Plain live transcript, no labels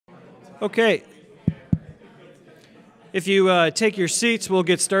Okay. If you take your seats, we'll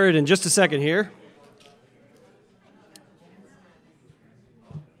get started in just a second here.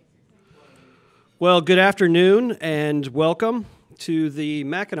 Well, good afternoon and welcome to the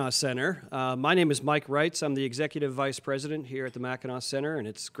Mackinac Center. My name is Mike Reitz. I'm the Executive Vice President here at the Mackinac Center, and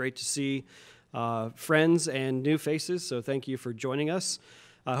it's great to see friends and new faces, so thank you for joining us.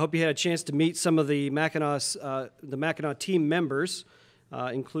 I hope you had a chance to meet some of the Mackinac team members,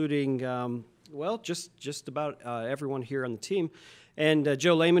 including, well, just about everyone here on the team. And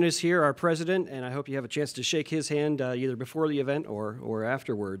Joe Lehman is here, our president, and I hope you have a chance to shake his hand either before the event or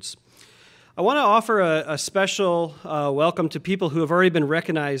afterwards. I want to offer a special welcome to people who have already been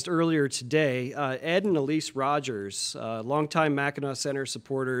recognized earlier today. Ed and Elise Rogers, longtime Mackinac Center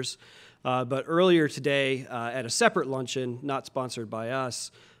supporters, but earlier today at a separate luncheon, not sponsored by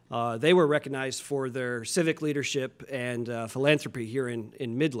us, they were recognized for their civic leadership and philanthropy here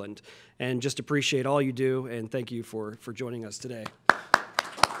in Midland. And just appreciate all you do, and thank you for joining us today.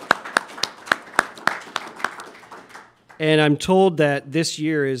 And I'm told that this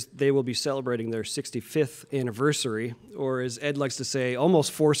year they will be celebrating their 65th anniversary, or as Ed likes to say,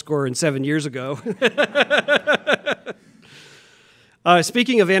 almost 7 years ago.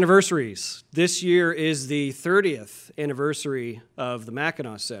 Speaking of anniversaries, this year is the 30th anniversary of the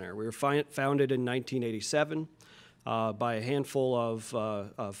Mackinac Center. We were founded in 1987 by a handful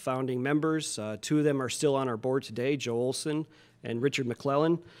of founding members. Two of them are still on our board today, Joe Olson and Richard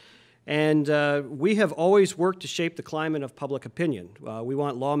McClellan. And we have always worked to shape the climate of public opinion. We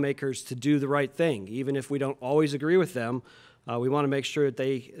want lawmakers to do the right thing, even if we don't always agree with them. We want to make sure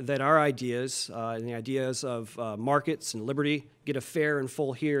that our ideas and the ideas of markets and liberty get a fair and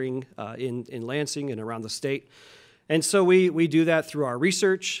full hearing in Lansing and around the state. And so we do that through our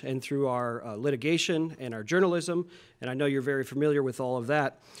research and through our litigation and our journalism, and I know you're very familiar with all of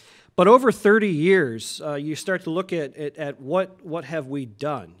that. But over 30 years, you start to look at what have we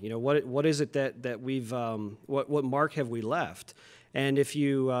done? You know, what is it that we've what mark have we left? And if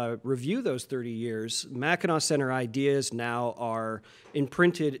you review those 30 years, Mackinac Center ideas now are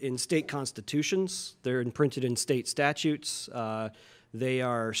imprinted in state constitutions. They're imprinted in state statutes. They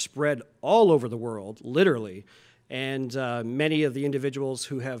are spread all over the world, literally. And many of the individuals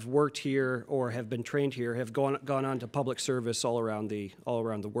who have worked here or have been trained here have gone on to public service all around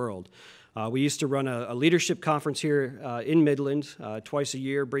the world. We used to run a leadership conference here in Midland twice a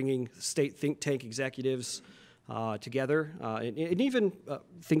year, bringing state think tank executives together, and even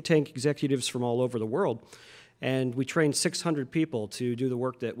think tank executives from all over the world. And we trained 600 people to do the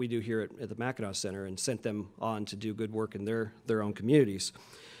work that we do here at the Mackinac Center and sent them on to do good work in their own communities.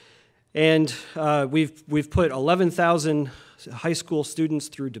 And we've put 11,000 high school students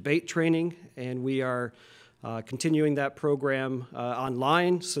through debate training, and we are continuing that program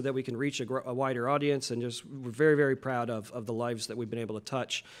online so that we can reach a wider audience, and we're very, very proud of the lives that we've been able to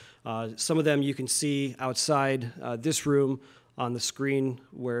touch. Some of them you can see outside this room on the screen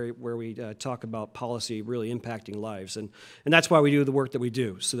where we talk about policy really impacting lives. And that's why we do the work that we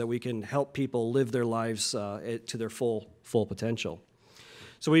do, so that we can help people live their lives to their full potential.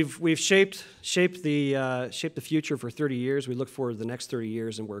 So we've shaped the future for 30 years. We look forward to the next 30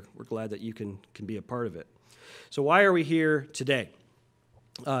 years, and we're glad that you can be a part of it. So why are we here today?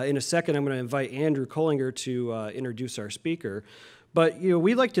 In a second, I'm going to invite Andrew Kollinger to introduce our speaker. But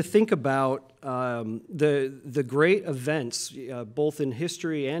we like to think about the great events, both in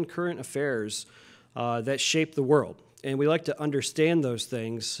history and current affairs, that shape the world. And we like to understand those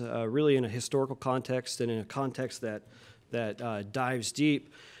things really in a historical context and in a context that dives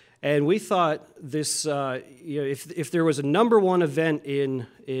deep. And we thought this, if there was a number one event in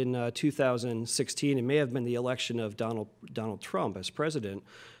 2016, it may have been the election of Donald Trump as president.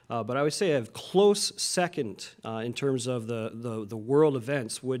 But I would say a close second in terms of the world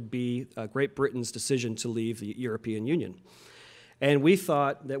events would be Great Britain's decision to leave the European Union. And we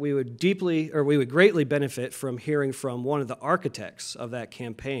thought that we would greatly benefit from hearing from one of the architects of that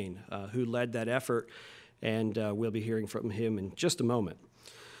campaign who led that effort. And we'll be hearing from him in just a moment.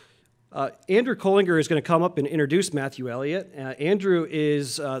 Andrew Kollinger is going to come up and introduce Matthew Elliott. Andrew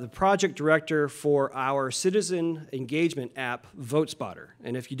is the project director for our citizen engagement app, VoteSpotter.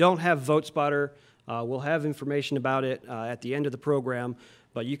 And if you don't have VoteSpotter, we'll have information about it at the end of the program.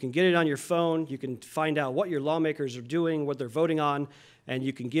 But you can get it on your phone. You can find out what your lawmakers are doing, what they're voting on, and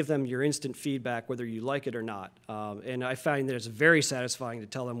you can give them your instant feedback, whether you like it or not. And I find that it's very satisfying to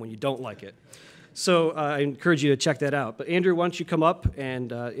tell them when you don't like it. So I encourage you to check that out. But Andrew, why don't you come up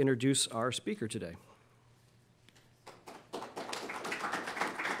and introduce our speaker today?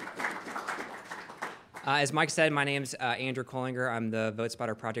 As Mike said, my name's Andrew Kollinger. I'm the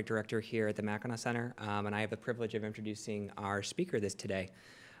VoteSpotter Project Director here at the Mackinac Center, and I have the privilege of introducing our speaker today.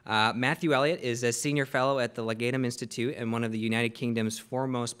 Matthew Elliott is a senior fellow at the Legatum Institute and one of the United Kingdom's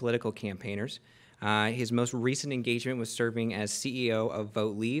foremost political campaigners. His most recent engagement was serving as CEO of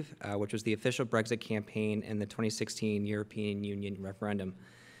Vote Leave, which was the official Brexit campaign in the 2016 European Union referendum.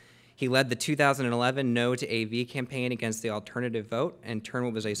 He led the 2011 NOtoAV campaign against the alternative vote and turned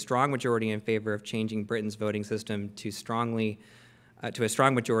what was a strong majority in favor of changing Britain's voting system to a strong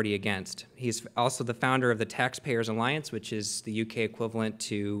majority against. He's also the founder of the TaxPayers Alliance, which is the UK equivalent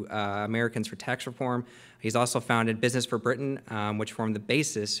to Americans for Tax Reform. He's also founded Business for Britain, which formed the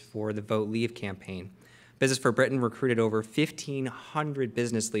basis for the Vote Leave campaign. Business for Britain recruited over 1,500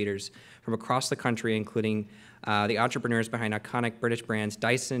 business leaders from across the country, including the entrepreneurs behind iconic British brands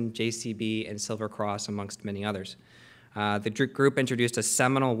Dyson, JCB, and Silvercross, amongst many others. The group introduced a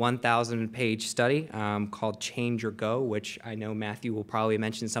seminal 1,000-page study called Change or Go, which I know Matthew will probably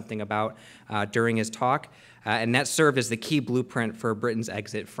mention something about during his talk, and that served as the key blueprint for Britain's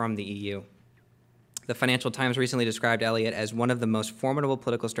exit from the EU. The Financial Times recently described Elliott as one of the most formidable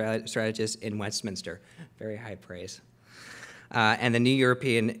political strategists in Westminster. Very high praise. And the new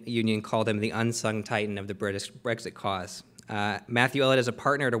European Union called him the unsung titan of the British Brexit cause. Matthew Elliott is a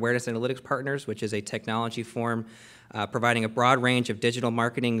partner at Awareness Analytics Partners, which is a technology firm providing a broad range of digital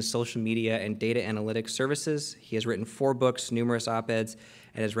marketing, social media, and data analytics services. He has written 4 books, numerous op-eds,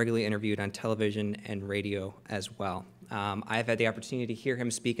 and has regularly interviewed on television and radio as well. I've had the opportunity to hear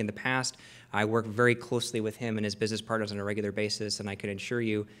him speak in the past. I work very closely with him and his business partners on a regular basis, and I can assure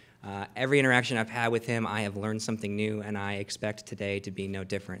you every interaction I've had with him, I have learned something new, and I expect today to be no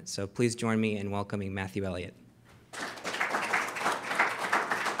different. So please join me in welcoming Matthew Elliott.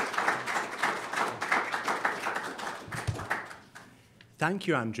 Thank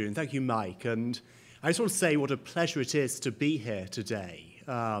you, Andrew, and thank you, Mike. And I just want to say what a pleasure it is to be here today.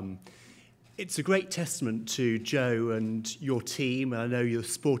 It's a great testament to Joe and your team, and I know your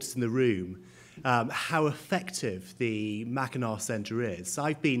supporters in the room, how effective the Mackinac Center is.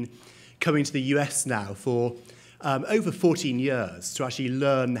 I've been coming to the US now for over 14 years to actually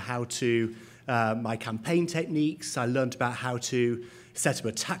learn how to, my campaign techniques. I learned about how to set up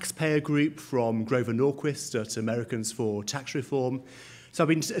a taxpayer group from Grover Norquist at Americans for Tax Reform. So I've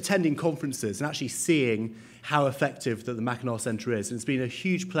been attending conferences and actually seeing how effective that the Mackinac Center is. And it's been a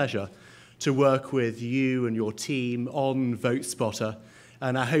huge pleasure to work with you and your team on VoteSpotter.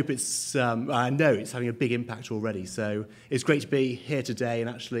 And I hope I know it's having a big impact already. So it's great to be here today and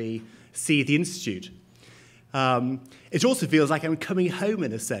actually see the Institute. It also feels like I'm coming home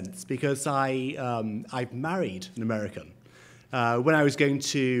in a sense because I've married an American. When I was going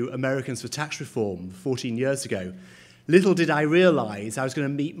to Americans for Tax Reform 14 years ago, little did I realize I was going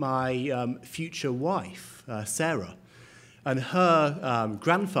to meet my future wife, Sarah. And her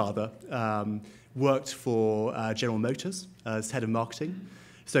grandfather worked for General Motors as head of marketing.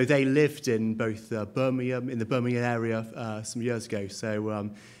 So they lived in both Birmingham, in the Birmingham area some years ago. So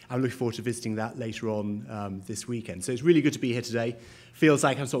I'm looking forward to visiting that later on this weekend. So it's really good to be here today. Feels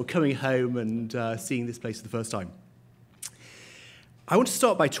like I'm sort of coming home and seeing this place for the first time. I want to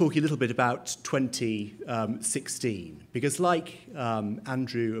start by talking a little bit about 2016, because like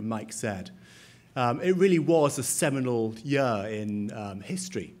Andrew and Mike said, it really was a seminal year in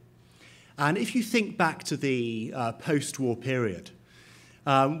history. And if you think back to the post-war period,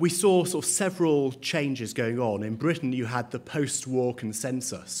 we saw sort of several changes going on. In Britain, you had the post-war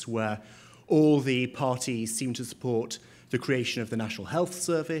consensus, where all the parties seemed to support the creation of the National Health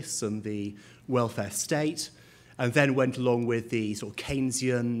Service and the welfare state, and then went along with the sort of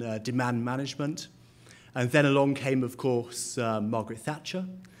Keynesian demand management. And then along came, of course, Margaret Thatcher.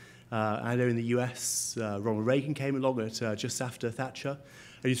 I know in the US, Ronald Reagan came along at just after Thatcher,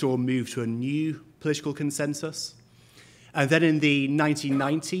 and you saw a move to a new political consensus. And then in the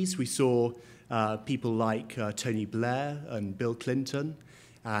 1990s, we saw people like Tony Blair and Bill Clinton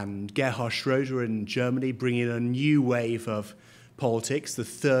and Gerhard Schroeder in Germany bring in a new wave of politics, the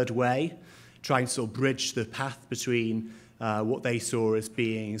third way, trying to sort of bridge the path between what they saw as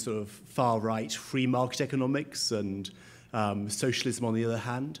being sort of far-right free market economics and socialism on the other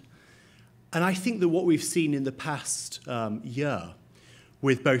hand. And I think that what we've seen in the past year,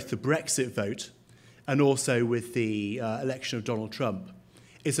 with both the Brexit vote and also with the election of Donald Trump,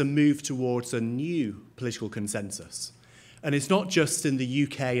 is a move towards a new political consensus. And it's not just in the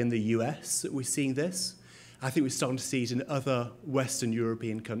UK and the US that we're seeing this. I think we're starting to see it in other Western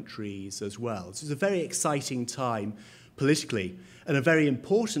European countries as well. So it's a very exciting time politically and a very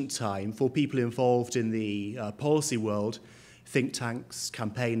important time for people involved in the policy world, think tanks,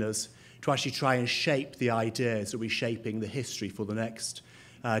 campaigners, to actually try and shape the ideas that will be shaping the history for the next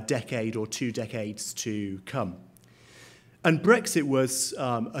decade or 2 decades to come. And Brexit was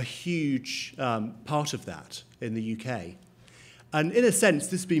a huge part of that in the UK. And in a sense,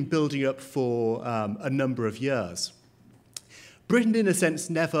 this has been building up for a number of years. Britain, in a sense,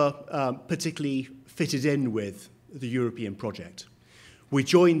 never particularly fitted in with the European project. We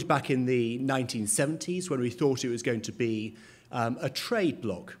joined back in the 1970s when we thought it was going to be a trade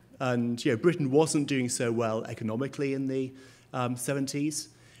bloc. And Britain wasn't doing so well economically in the 70s.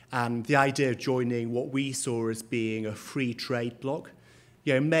 And the idea of joining what we saw as being a free trade bloc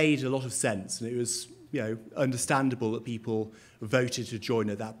made a lot of sense. And it was understandable that people voted to join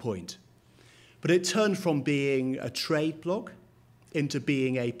at that point. But it turned from being a trade bloc into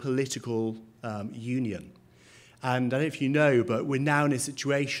being a political union. And I don't know if you know, but we're now in a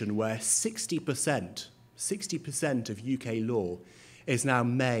situation where 60% of UK law is now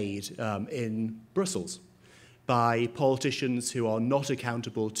made in Brussels by politicians who are not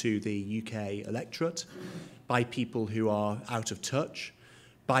accountable to the UK electorate, by people who are out of touch,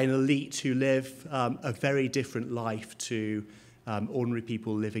 by an elite who live a very different life to ordinary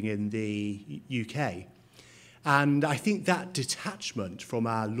people living in the UK. And I think that detachment from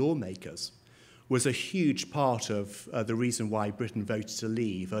our lawmakers was a huge part of the reason why Britain voted to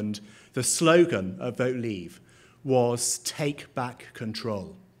leave. And the slogan of Vote Leave was take back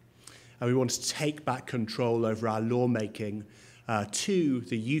control. And we want to take back control over our lawmaking to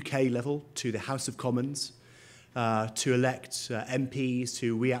the UK level, to the House of Commons, to elect MPs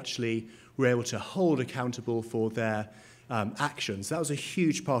who we actually were able to hold accountable for their actions. That was a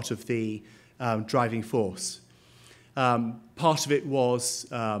huge part of the driving force. Part of it was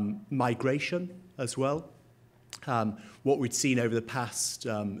migration as well. What we'd seen over the past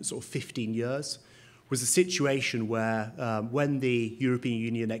sort of 15 years was a situation where when the European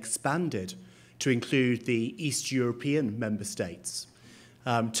Union expanded to include the East European member states,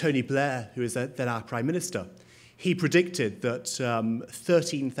 Tony Blair, who was then our Prime Minister, he predicted that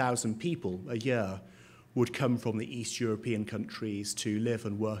 13,000 people a year would come from the East European countries to live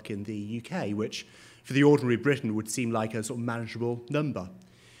and work in the UK, which for the ordinary Briton would seem like a sort of manageable number.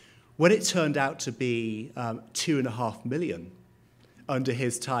 When it turned out to be 2.5 million under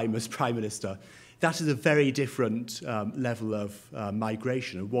his time as Prime Minister, that is a very different level of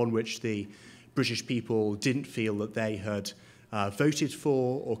migration, and one which the British people didn't feel that they had voted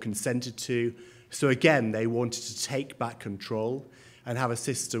for or consented to. So again, they wanted to take back control and have a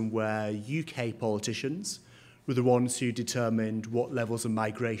system where UK politicians were the ones who determined what levels of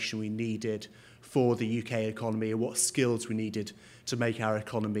migration we needed for the UK economy and what skills we needed to make our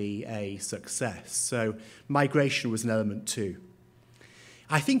economy a success. So migration was an element too.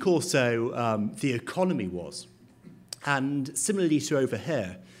 I think also the economy was. And similarly to over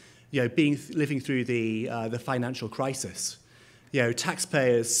here, living through the financial crisis,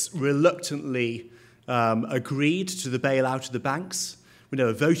 taxpayers reluctantly agreed to the bailout of the banks. We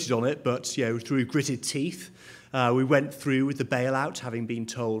never voted on it, but through gritted teeth, we went through with the bailout, having been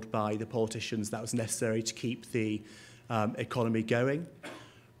told by the politicians that was necessary to keep the economy going.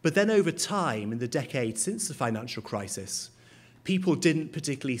 But then over time, in the decades since the financial crisis, people didn't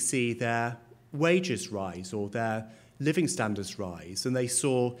particularly see their wages rise or their living standards rise, and they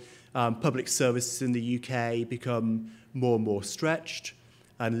saw public services in the UK become more and more stretched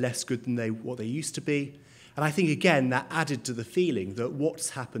and less good than what they used to be. And I think, again, that added to the feeling that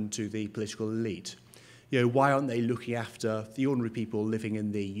what's happened to the political elite? Why aren't they looking after the ordinary people living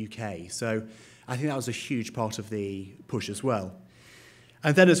in the UK? So I think that was a huge part of the push as well.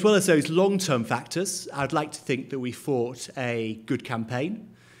 And then, as well as those long-term factors, I'd like to think that we fought a good campaign.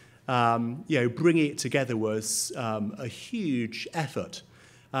 Bringing it together was a huge effort.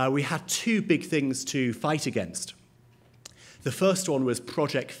 We had two big things to fight against. The first one was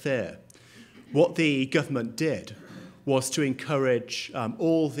Project Fear. What the government did was to encourage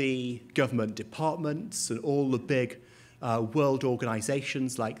all the government departments and all the big world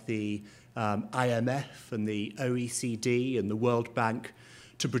organizations like the IMF and the OECD and the World Bank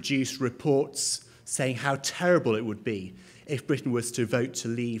to produce reports saying how terrible it would be if Britain was to vote to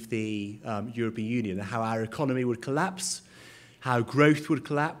leave the European Union, and how our economy would collapse, how growth would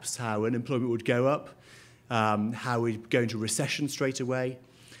collapse, how unemployment would go up, how we'd go into recession straight away.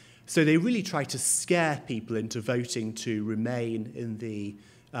 So they really tried to scare people into voting to remain in the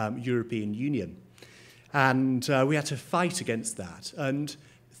European Union. And we had to fight against that. And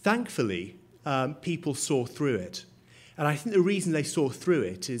thankfully, people saw through it. And I think the reason they saw through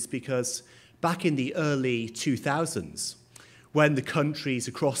it is because back in the early 2000s, when the countries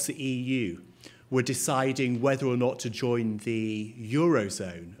across the EU were deciding whether or not to join the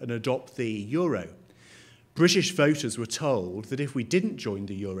Eurozone and adopt the euro. British voters were told that if we didn't join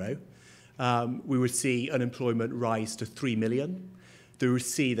the euro, we would see unemployment rise to 3 million. They would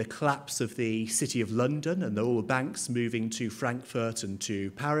see the collapse of the City of London and all the banks moving to Frankfurt and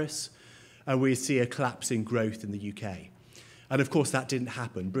to Paris, and we'd see a collapse in growth in the UK. And of course, that didn't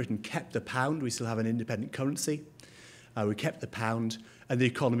happen. Britain kept the pound. We still have an independent currency. We kept the pound, and the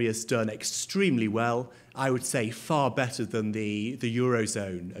economy has done extremely well. I would say far better than the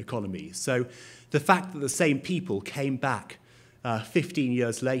Eurozone economy. So the fact that the same people came back 15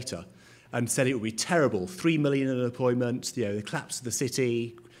 years later and said it would be terrible, 3 million unemployment, the collapse of the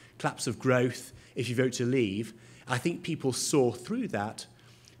city, collapse of growth, if you vote to leave, I think people saw through that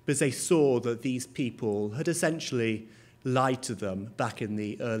because they saw that these people had essentially lied to them back in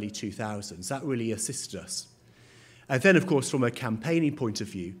the early 2000s. That really assisted us. And then, of course, from a campaigning point of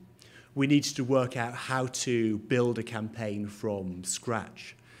view, we needed to work out how to build a campaign from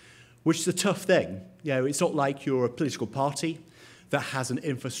scratch, which is a tough thing. It's not like you're a political party that has an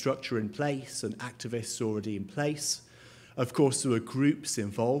infrastructure in place and activists already in place. Of course, there were groups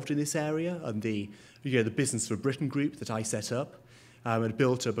involved in this area, and the Business for Britain group that I set up and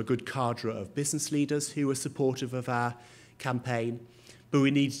built up a good cadre of business leaders who were supportive of our campaign. But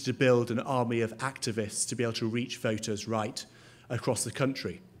we needed to build an army of activists to be able to reach voters right across the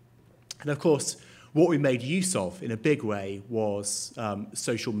country. And of course, what we made use of in a big way was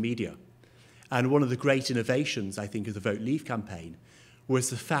social media. And one of the great innovations, I think, of the Vote Leave campaign was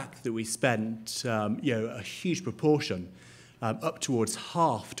the fact that we spent a huge proportion, up towards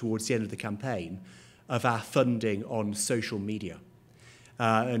half towards the end of the campaign, of our funding on social media.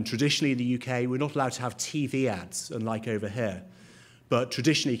 And traditionally in the UK, we're not allowed to have TV ads, unlike over here. But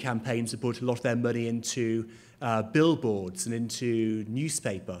traditionally, campaigns have put a lot of their money into billboards and into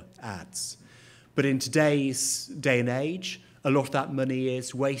newspaper ads. But in today's day and age, a lot of that money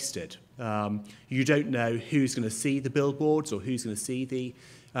is wasted. You don't know who's going to see the billboards or who's going to see the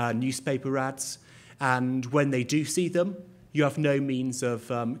newspaper ads. And when they do see them, you have no means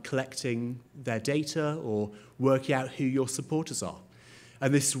of collecting their data or working out who your supporters are.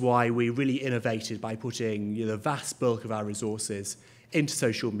 And this is why we really innovated by putting the vast bulk of our resources into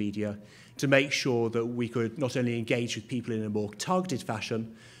social media to make sure that we could not only engage with people in a more targeted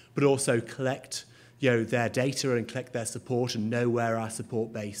fashion, but also collect their data and collect their support and know where our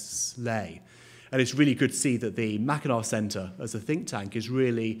support base lay. And it's really good to see that the Mackinac Center as a think tank is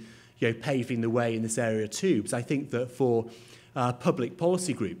really paving the way in this area too, because I think that for public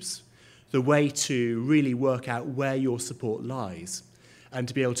policy groups, the way to really work out where your support lies and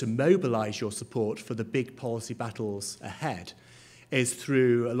to be able to mobilize your support for the big policy battles ahead is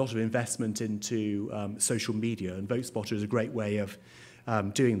through a lot of investment into social media, and VoteSpotter is a great way of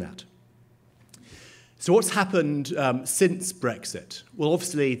doing that. So what's happened since Brexit? Well,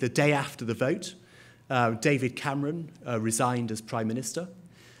 obviously, the day after the vote, David Cameron resigned as Prime Minister.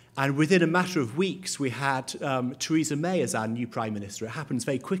 And within a matter of weeks, we had Theresa May as our new Prime Minister. It happens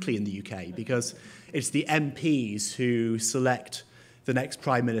very quickly in the UK because it's the MPs who select the next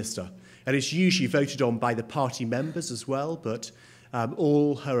Prime Minister. And it's usually voted on by the party members as well, but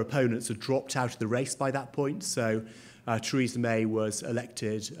all her opponents had dropped out of the race by that point. So Theresa May was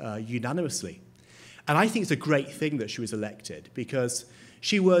elected unanimously. And I think it's a great thing that she was elected because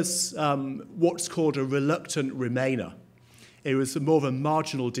she was what's called a reluctant Remainer. It was more of a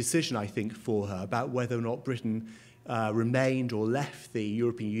marginal decision, I think, for her about whether or not Britain remained or left the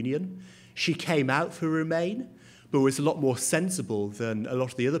European Union. She came out for Remain, but was a lot more sensible than a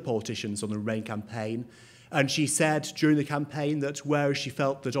lot of the other politicians on the Remain campaign. And she said during the campaign that whereas she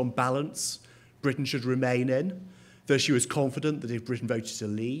felt that on balance Britain should remain in, that she was confident that if Britain voted to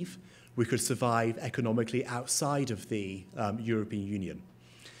leave, we could survive economically outside of the European Union.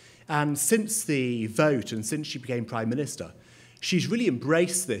 And since the vote and since she became Prime Minister, she's really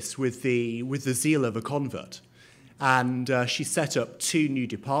embraced this with the zeal of a convert. And she set up 2 new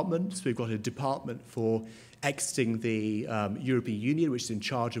departments. We've got a department for exiting the European Union, which is in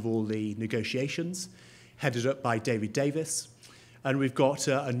charge of all the negotiations, headed up by David Davis. And we've got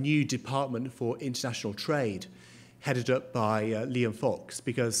a new department for international trade, headed up by Liam Fox,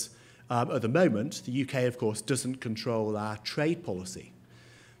 because at the moment, the UK, of course, doesn't control our trade policy.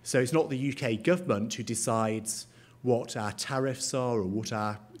 So it's not the UK government who decides what our tariffs are or what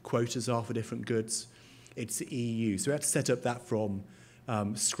our quotas are for different goods. It's the EU. So we had to set up that from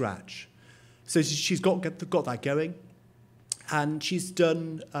scratch. So she's got that going. And she's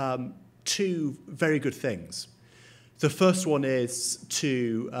done 2 very good things. The first one is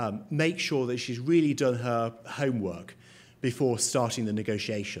to make sure that she's really done her homework before starting the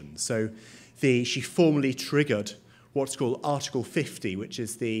negotiations. So she formally triggered what's called Article 50, which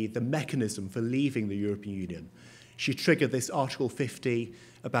is the mechanism for leaving the European Union. She triggered this Article 50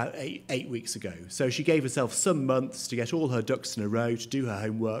 about eight weeks ago. So she gave herself some months to get all her ducks in a row, to do her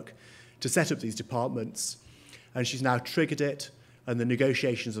homework, to set up these departments, and she's now triggered it, and the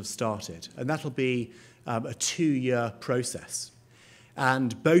negotiations have started. And that'll be a 2-year process.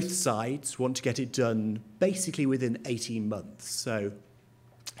 And both sides want to get it done basically within 18 months. So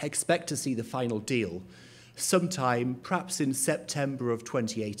expect to see the final deal sometime, perhaps in September of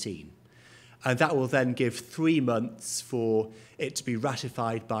 2018. And that will then give 3 months for it to be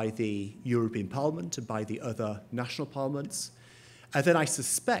ratified by the European Parliament and by the other national parliaments. And then I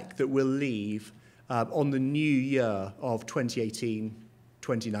suspect that we'll leave on the new year of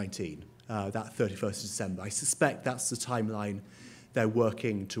 2018-2019, that 31st of December. I suspect that's the timeline they're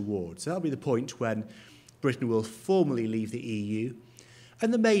working towards. So that'll be the point when Britain will formally leave the EU.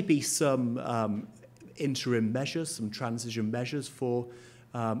 And there may be some interim measures, some transition measures for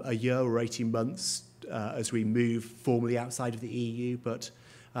a year or 18 months as we move formally outside of the EU, but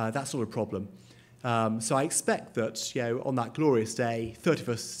that's not a problem. So I expect that, on that glorious day, 31st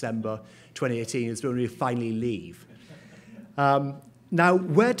December 2018, is when we finally leave. Now,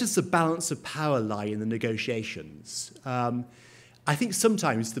 where does the balance of power lie in the negotiations? I think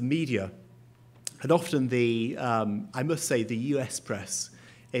sometimes the media, and often I must say the US press,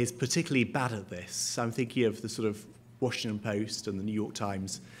 is particularly bad at this. I'm thinking of the sort of Washington Post and the New York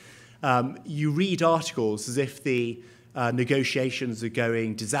Times. You read articles as if the negotiations are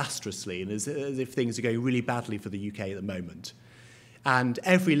going disastrously and as if things are going really badly for the UK at the moment. And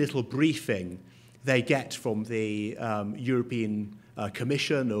every little briefing they get from the European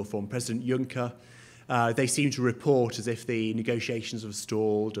Commission or from President Juncker, they seem to report as if the negotiations have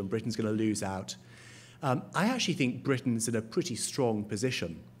stalled and Britain's going to lose out. I actually think Britain's in a pretty strong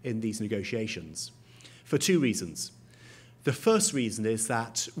position in these negotiations for 2 reasons. The first reason is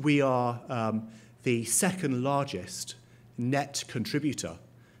that we are the second largest net contributor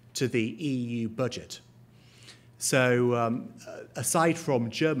to the EU budget. So aside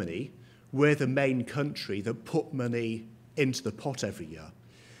from Germany, we're the main country that put money into the pot every year.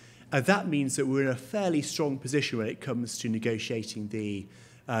 And that means that we're in a fairly strong position when it comes to negotiating the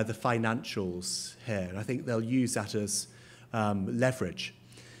financials here. And I think they'll use that as leverage.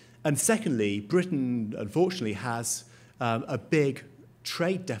 And secondly, Britain, unfortunately, has a big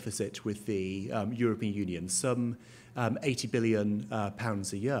trade deficit with the European Union, some £80 billion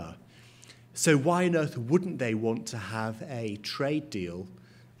a year. So why on earth wouldn't they want to have a trade deal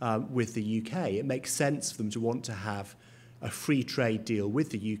with the UK? It makes sense for them to want to have a free trade deal with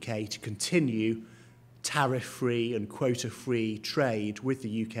the UK to continue tariff-free and quota-free trade with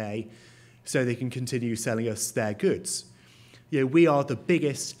the UK so they can continue selling us their goods. We are the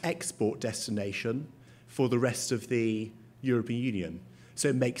biggest export destination for the rest of the European Union. So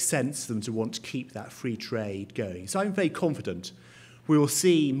it makes sense for them to want to keep that free trade going. So I'm very confident we will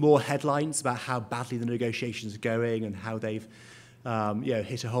see more headlines about how badly the negotiations are going and how they've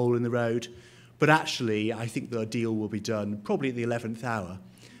hit a hole in the road. But actually, I think the deal will be done probably at the 11th hour,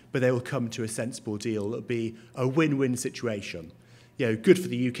 but they will come to a sensible deal. It'll be a win-win situation. Good for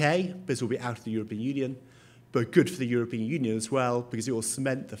the UK, because we'll be out of the European Union, but good for the European Union as well, because it will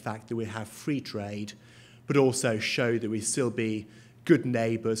cement the fact that we have free trade, but also show that we still be good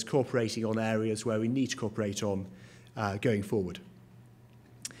neighbours, cooperating on areas where we need to cooperate on going forward.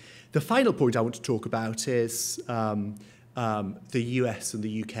 The final point I want to talk about is the US and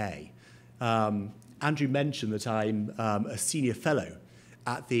the UK. Andrew mentioned that I'm a senior fellow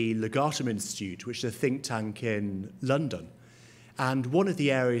at the Legatum Institute, which is a think tank in London. And one of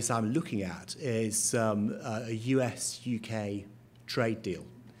the areas I'm looking at is a US-UK trade deal.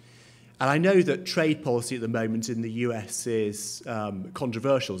 And I know that trade policy at the moment in the US is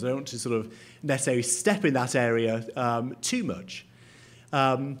controversial, so I don't want to sort of necessarily step in that area too much.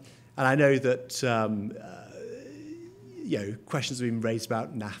 And I know that questions have been raised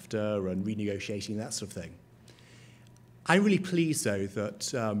about NAFTA and renegotiating, that sort of thing. I'm really pleased, though,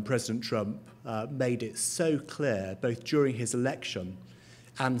 that President Trump made it so clear, both during his election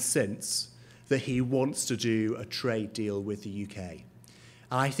and since, that he wants to do a trade deal with the UK.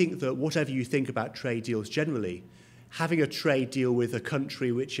 And I think that whatever you think about trade deals generally, having a trade deal with a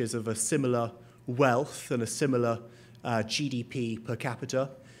country which is of a similar wealth and a similar GDP per capita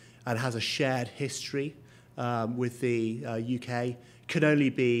and has a shared history with the UK can only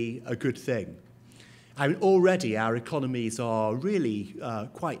be a good thing. I mean, already our economies are really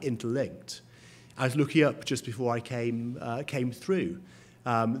quite interlinked. I was looking up just before I came through.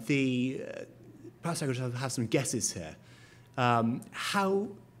 Perhaps I could have some guesses here.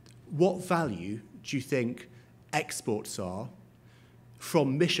 what value do you think exports are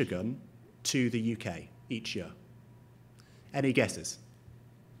from Michigan to the UK each year? Any guesses?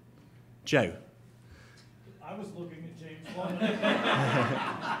 Joe? I was looking at James Bond.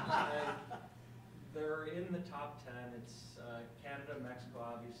 They're in the top 10. It's Canada, Mexico,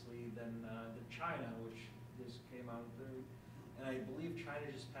 obviously, then China, which just came out through. And I believe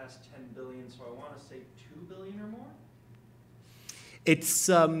China just passed 10 billion, so I want to say 2 billion or more? It's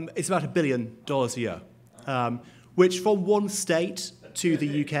about $1 billion a year, which from one state to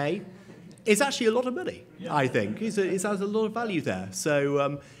the UK is actually a lot of money, I think. It has a lot of value there.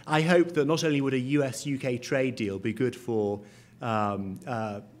 So I hope that not only would a US-UK trade deal be good for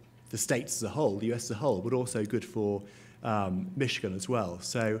the states as a whole, the US as a whole, but also good for Michigan as well.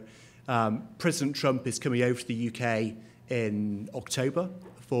 So President Trump is coming over to the UK in October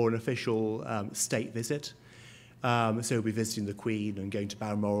for an official state visit. So he'll be visiting the Queen and going to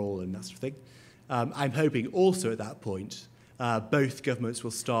Balmoral and that sort of thing. I'm hoping also at that point, both governments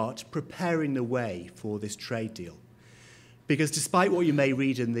will start preparing the way for this trade deal. Because despite what you may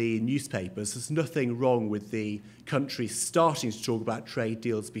read in the newspapers, there's nothing wrong with the countries starting to talk about trade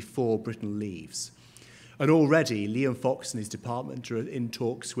deals before Britain leaves. And already, Liam Fox and his department are in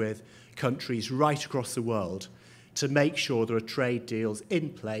talks with countries right across the world to make sure there are trade deals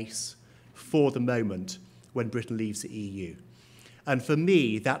in place for the moment when Britain leaves the EU. And for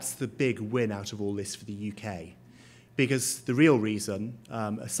me, that's the big win out of all this for the UK. Because the real reason,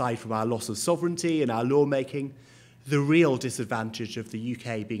 aside from our loss of sovereignty and our lawmaking, the real disadvantage of the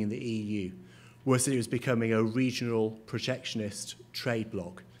UK being in the EU was that it was becoming a regional protectionist trade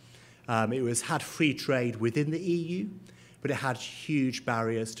bloc. It had free trade within the EU, but it had huge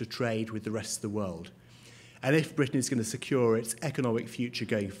barriers to trade with the rest of the world. And if Britain is going to secure its economic future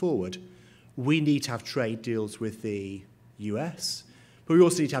going forward, we need to have trade deals with the US, but we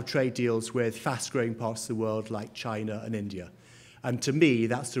also need to have trade deals with fast-growing parts of the world like China and India. And to me,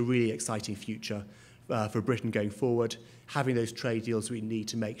 that's a really exciting future for Britain going forward, having those trade deals we need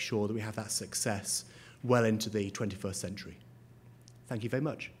to make sure that we have that success well into the 21st century. Thank you very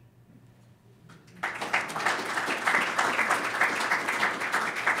much.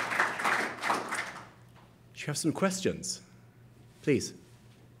 Do you have some questions? Please.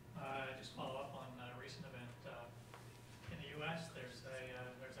 Just follow up on a recent event. In the U.S., there's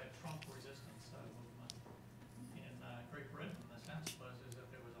a Trump resistance movement. In Great Britain, the sense was is that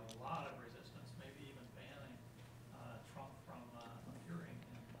there was a lot of resistance, maybe even banning Trump from appearing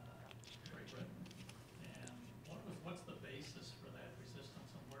in Great Britain. And what's the basis for that resistance,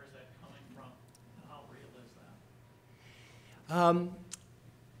 and where is that coming from, and how real is that?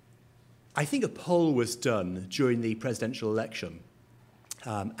 I think a poll was done during the presidential election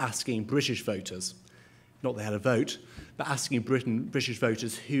asking British voters, not they had a vote, but asking British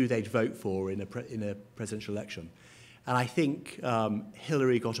voters who they'd vote for in a presidential election. And I think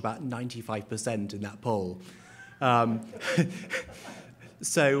Hillary got about 95% in that poll.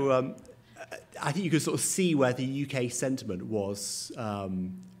 So I think you could sort of see where the UK sentiment was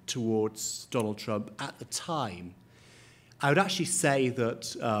towards Donald Trump at the time. I would actually say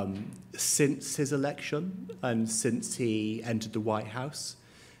that since his election and since he entered the White House,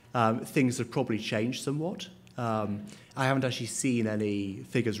 things have probably changed somewhat. I haven't actually seen any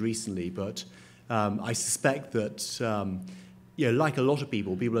figures recently, but I suspect that, like a lot of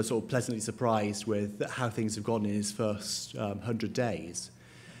people are sort of pleasantly surprised with how things have gone in his first 100 days.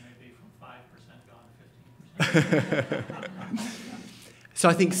 Maybe from 5% gone to 15%. So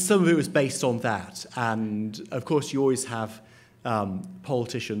I think some of it was based on that. And, of course, you always have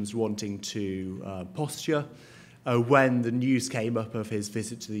politicians wanting to posture. When the news came up of his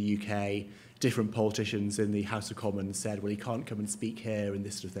visit to the UK, different politicians in the House of Commons said, well, he can't come and speak here and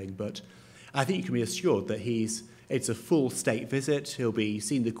this sort of thing. But I think you can be assured that it's a full state visit. He'll be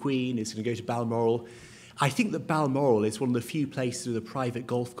seeing the Queen. He's going to go to Balmoral. I think that Balmoral is one of the few places with a private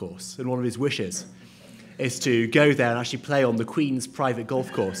golf course, and one of his wishes is to go there and actually play on the Queen's private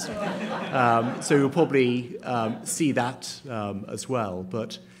golf course. So we'll probably see that as well.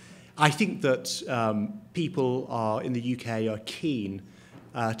 But I think that people in the UK are keen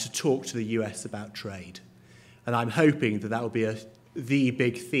to talk to the US about trade. And I'm hoping that will be the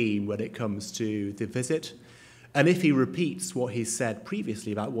big theme when it comes to the visit. And if he repeats what he's said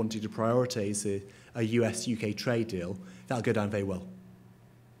previously about wanting to prioritise a US-UK trade deal, that'll go down very well.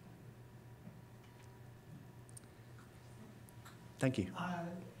 Thank you.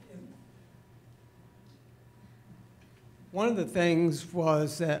 One of the things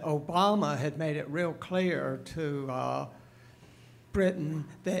was that Obama had made it real clear to Britain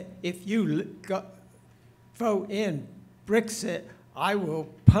that if you vote in Brexit, I will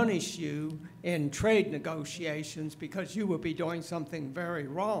punish you in trade negotiations because you will be doing something very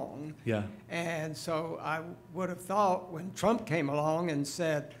wrong. Yeah. And so I would have thought when Trump came along and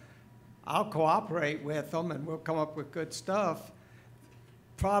said, I'll cooperate with them and we'll come up with good stuff,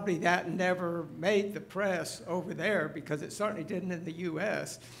 probably that never made the press over there because it certainly didn't in the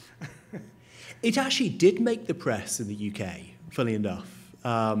U.S. It actually did make the press in the UK, funny enough.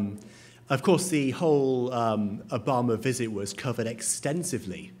 Of course, the whole Obama visit was covered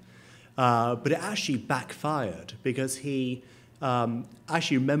extensively, but it actually backfired because he,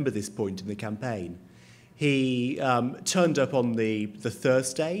 actually remember this point in the campaign, he turned up on the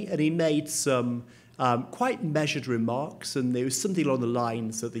Thursday and he made some quite measured remarks, and there was something along the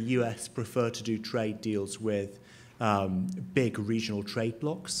lines that the US prefer to do trade deals with big regional trade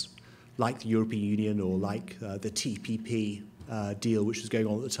blocs, like the European Union or like the TPP deal which was going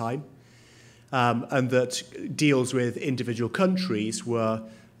on at the time, and that deals with individual countries were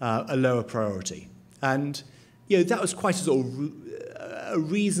a lower priority. And that was quite a sort of a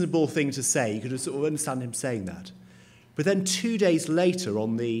reasonable thing to say. You could sort of understand him saying that. But then 2 days later,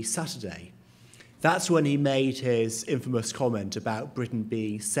 on the Saturday, that's when he made his infamous comment about Britain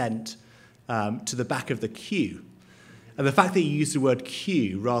being sent to the back of the queue. And the fact that he used the word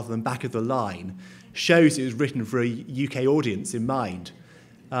queue rather than back of the line shows it was written for a UK audience in mind.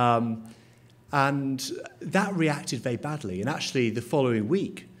 And that reacted very badly. And actually, the following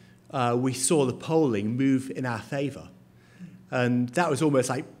week, we saw the polling move in our favour. And that was almost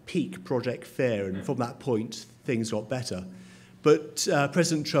like peak Project Fear. And from that point, things got better. But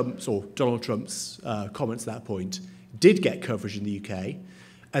President Trump's, or Donald Trump's comments at that point did get coverage in the UK.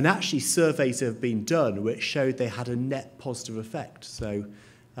 And actually, surveys have been done which showed they had a net positive effect. So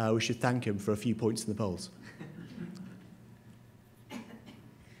we should thank him for a few points in the polls.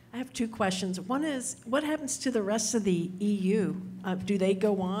 I have two questions. One is, what happens to the rest of the EU? Do they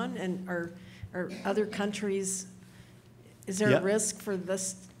go on, and are other countries? Is there a risk for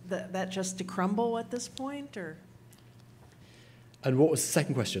that just to crumble at this point, or? And what was the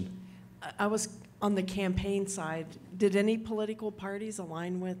second question? I was on the campaign side. Did any political parties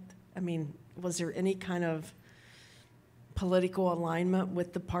align with? I mean, was there any kind of political alignment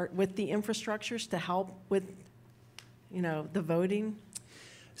with the infrastructures to help with, the voting?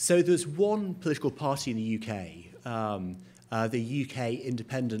 So there's one political party in the UK, the UK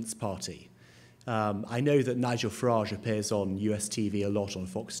Independence Party. I know that Nigel Farage appears on US TV a lot on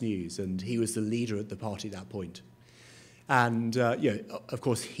Fox News, and he was the leader of the party at that point. And, of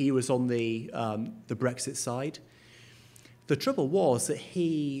course, he was on the Brexit side. The trouble was that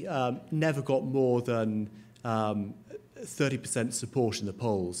he never got more than 30% support in the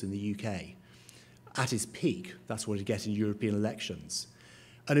polls in the UK. At his peak, that's what he'd get in European elections.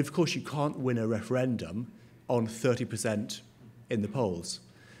 And, of course, you can't win a referendum on 30% in the polls.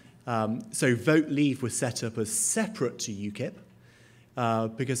 So Vote Leave was set up as separate to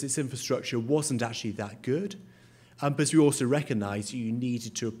UKIP because its infrastructure wasn't actually that good. But we also recognised you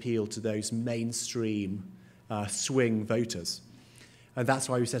needed to appeal to those mainstream swing voters. And that's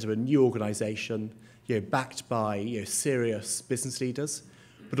why we set up a new organisation, backed by serious business leaders,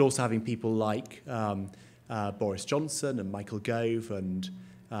 but also having people like Boris Johnson and Michael Gove and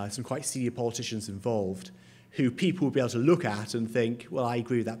some quite senior politicians involved, who people will be able to look at and think, well, I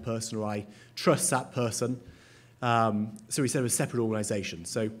agree with that person, or I trust that person. So we set up a separate organisation.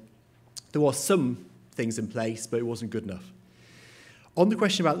 So there was some things in place, but it wasn't good enough. On the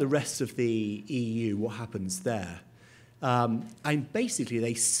question about the rest of the EU, what happens there? And basically,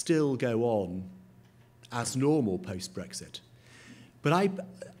 they still go on as normal post-Brexit. But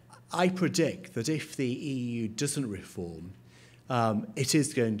I predict that if the EU doesn't reform, it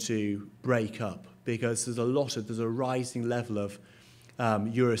is going to break up, because there's a rising level of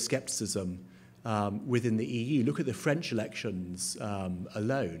Euroscepticism within the EU. Look at the French elections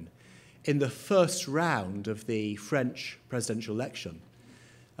alone. In the first round of the French presidential election,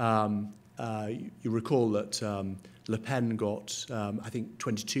 you recall that Le Pen got, I think,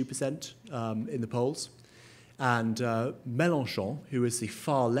 22% in the polls. And Mélenchon, who is the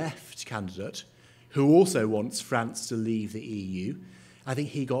far-left candidate, who also wants France to leave the EU, I think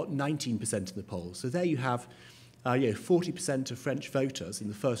he got 19% in the polls. So there you have 40% of French voters in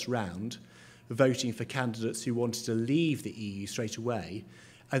the first round voting for candidates who wanted to leave the EU straight away.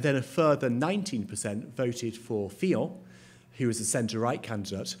 And then a further 19% voted for Fillon, who was a centre-right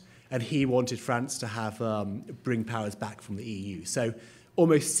candidate, and he wanted France to have bring powers back from the EU. So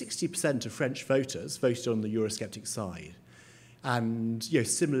almost 60% of French voters voted on the Eurosceptic side. And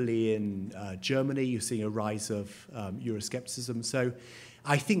similarly in Germany, you're seeing a rise of Euroscepticism. So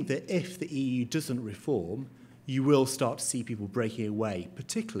I think that if the EU doesn't reform, you will start to see people breaking away,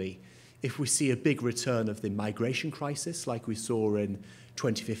 particularly if we see a big return of the migration crisis like we saw in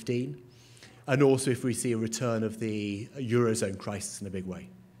 2015, and also if we see a return of the Eurozone crisis in a big way.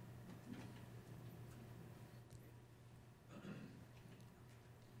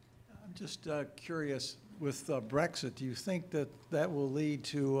 I'm just curious, with Brexit, do you think that that will lead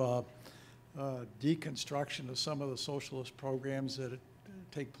to deconstruction of some of the socialist programs that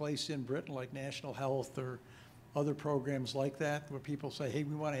take place in Britain, like national health or other programs like that, where people say, hey,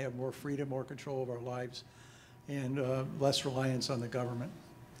 we want to have more freedom, more control of our lives, and less reliance on the government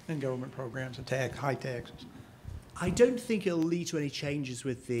and government programs and high taxes? I don't think it'll lead to any changes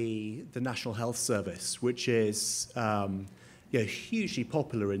with the National Health Service, which is hugely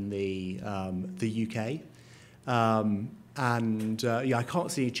popular in the UK. I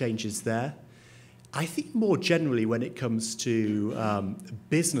can't see any changes there. I think more generally when it comes to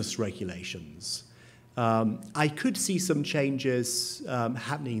business regulations, I could see some changes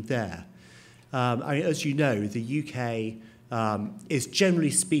happening there. As you know, the UK is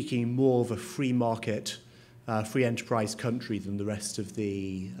generally speaking more of a free market, free enterprise country than the rest of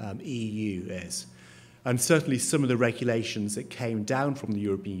the EU is. And certainly some of the regulations that came down from the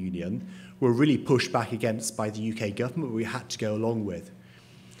European Union were really pushed back against by the UK government, we had to go along with.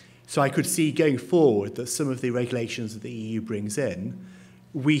 So I could see going forward that some of the regulations that the EU brings in,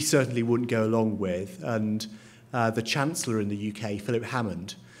 we certainly wouldn't go along with. And the Chancellor in the UK, Philip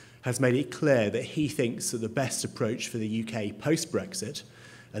Hammond, has made it clear that he thinks that the best approach for the UK post-Brexit,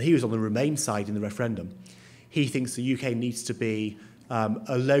 and he was on the Remain side in the referendum, he thinks the UK needs to be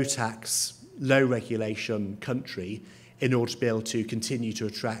a low-tax, low-regulation country in order to be able to continue to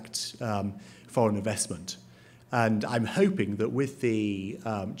attract foreign investment. And I'm hoping that with the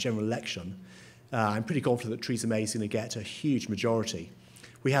general election, I'm pretty confident that Theresa May is going to get a huge majority.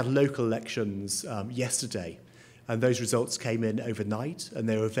 We had local elections yesterday, and those results came in overnight, and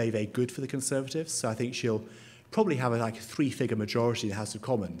they were very, very good for the Conservatives. So I think she'll probably have a three-figure majority in the House of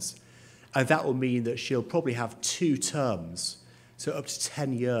Commons. And that will mean that she'll probably have 2 terms, so up to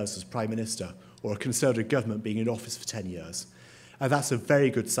 10 years as Prime Minister, or a Conservative government being in office for 10 years. And that's a very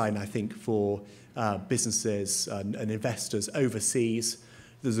good sign, I think, for businesses and investors overseas.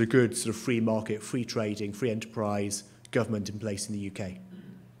 There's a good sort of free market, free trading, free enterprise government in place in the UK.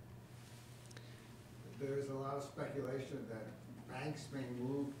 There is a lot of speculation that banks may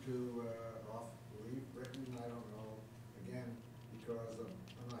move to leave Britain. I don't know, again, because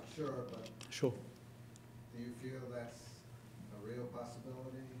I'm not sure, but Sure. do you feel that's a real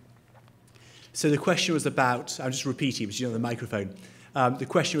possibility? So the question was about, I'm just repeating because you're on the microphone. The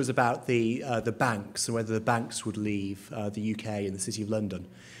question was about the banks and whether the banks would leave the UK and the City of London.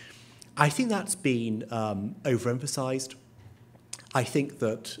 I think that's been overemphasised. I think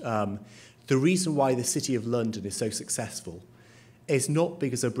that the reason why the City of London is so successful is not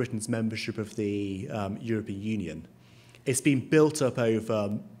because of Britain's membership of the European Union. It's been built up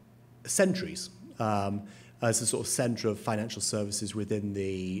over centuries as a sort of centre of financial services within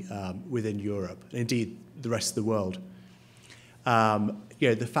Europe, and indeed the rest of the world.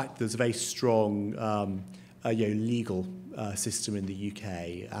 The fact that there's a very strong legal system in the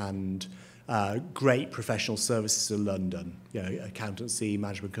UK and great professional services in London, accountancy,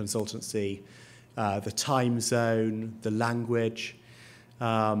 management consultancy, the time zone, the language.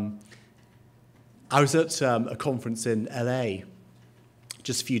 I was at a conference in LA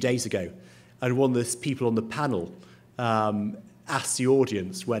just a few days ago, and one of the people on the panel asked the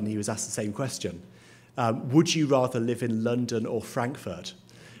audience when he was asked the same question, would you rather live in London or Frankfurt?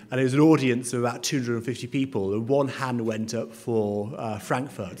 And it was an audience of about 250 people, and one hand went up for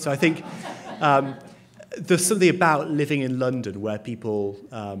Frankfurt. So I think there's something about living in London where people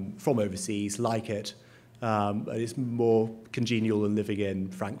from overseas like it, and it's more congenial than living in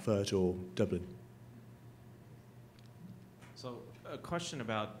Frankfurt or Dublin. So a question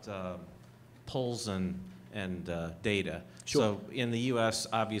about polls and data. Sure. So in the U.S.,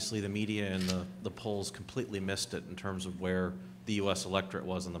 obviously the media and the polls completely missed it in terms of where the U.S. electorate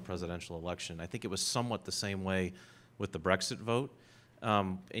was in the presidential election. I think it was somewhat the same way with the Brexit vote.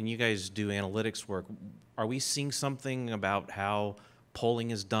 And you guys do analytics work. Are we seeing something about how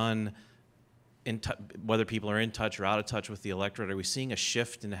polling is done, whether people are in touch or out of touch with the electorate? Are we seeing a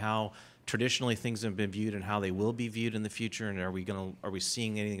shift in how traditionally things have been viewed and how they will be viewed in the future? And are we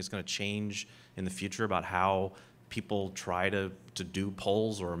seeing anything that's going to change in the future about how people try to do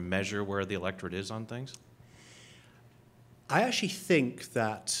polls or measure where the electorate is on things? I actually think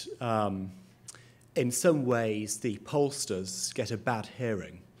that in some ways the pollsters get a bad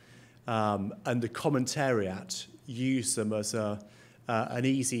hearing, and the commentariat use them as a an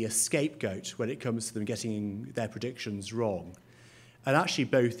easy scapegoat when it comes to them getting their predictions wrong. And actually,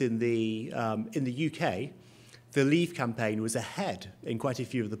 both in the UK, the Leave campaign was ahead in quite a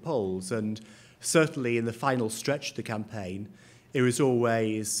few of the polls, and certainly in the final stretch of the campaign, it was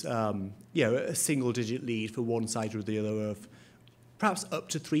always a single-digit lead for one side or the other of perhaps up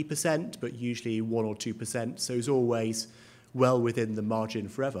to 3%, but usually 1 or 2%. So it was always well within the margin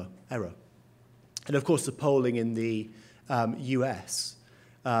for error. And of course, the polling in the US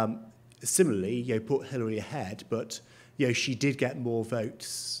similarly, put Hillary ahead, but she did get more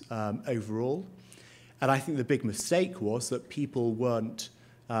votes overall. And I think the big mistake was that people weren't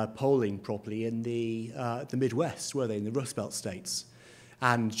polling properly in the Midwest, were they, in the Rust Belt states,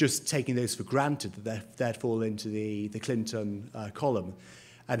 and just taking those for granted that they'd fall into the Clinton column.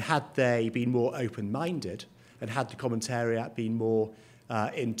 And had they been more open-minded and had the commentariat been more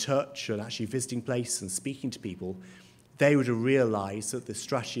in touch and actually visiting places and speaking to people, they would have realized that the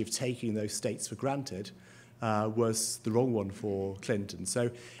strategy of taking those states for granted was the wrong one for Clinton. So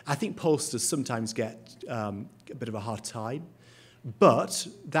I think pollsters sometimes get a bit of a hard time. But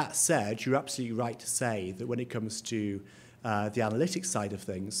that said, you're absolutely right to say that when it comes to the analytics side of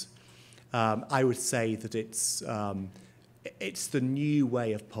things, I would say that it's the new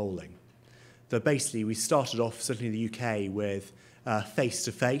way of polling. That basically we started off, certainly in the UK, with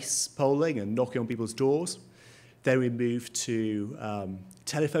face-to-face polling and knocking on people's doors. Then we moved to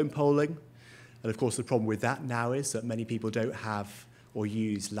telephone polling. And of course, the problem with that now is that many people don't have or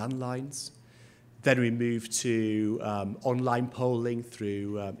use landlines. Then we moved to online polling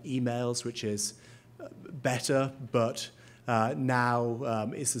through emails, which is better, but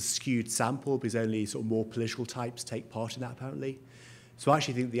now it's a skewed sample because only sort of more political types take part in that, apparently. So I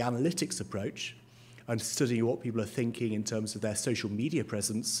actually think the analytics approach and studying what people are thinking in terms of their social media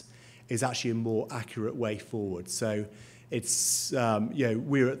presence is actually a more accurate way forward. So it's,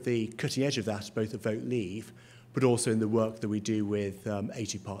 we're at the cutting edge of that, both at Vote Leave, but also in the work that we do with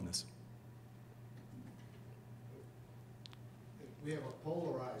A2 partners. We have a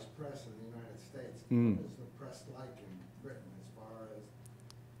polarized press in the United States. What is the press like in Britain as far as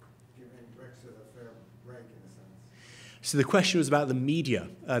giving Brexit a fair break, in a sense? So the question was about the media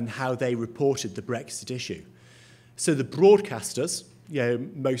and how they reported the Brexit issue. So the broadcasters,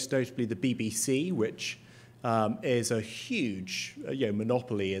 most notably the BBC, which is a huge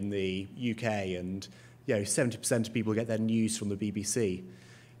monopoly in the UK, and 70% of people get their news from the BBC.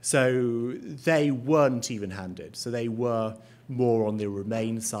 So they weren't even-handed. So they were more on the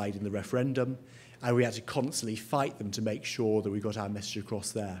Remain side in the referendum, and we had to constantly fight them to make sure that we got our message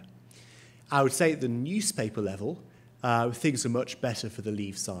across there. I would say at the newspaper level, things are much better for the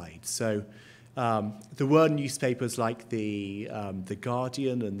Leave side. So there were newspapers like the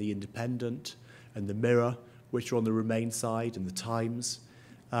Guardian and the Independent and the Mirror, which were on the Remain side, and the Times.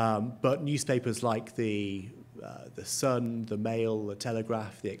 But newspapers like the Sun, the Mail, the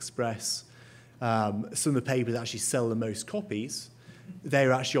Telegraph, the Express, some of the papers that actually sell the most copies, they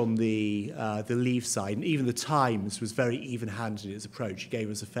were actually on the Leave side. And even the Times was very even-handed in its approach. It gave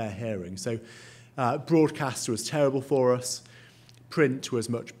us a fair hearing. So broadcast was terrible for us. Print was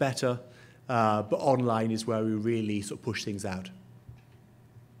much better. But online is where we really sort of push things out.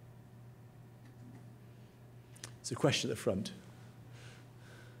 There's a question at the front.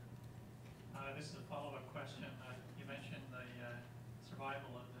 This is a follow-up question. You mentioned the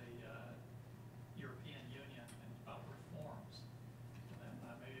survival of the European Union and about reforms. And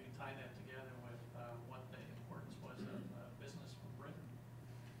maybe you can tie that together with what the importance was of business for Britain.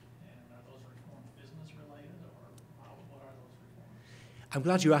 And are those reforms business-related, or what are those reforms? I'm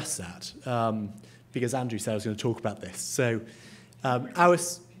glad you asked that, because Andrew said I was going to talk about this. So Can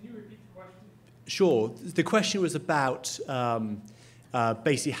you repeat the question? Sure. The question was about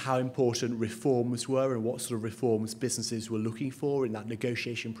basically how important reforms were and what sort of reforms businesses were looking for in that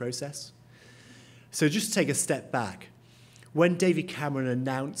negotiation process. So just to take a step back, when David Cameron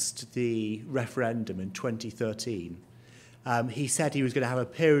announced the referendum in 2013, he said he was going to have a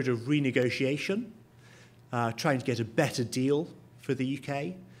period of renegotiation, trying to get a better deal for the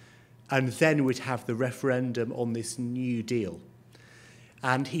UK, and then we'd have the referendum on this new deal.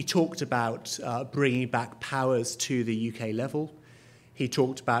 And he talked about bringing back powers to the UK level. He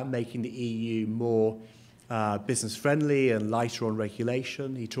talked about making the EU more business-friendly and lighter on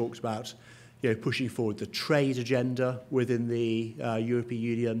regulation. He talked about pushing forward the trade agenda within the European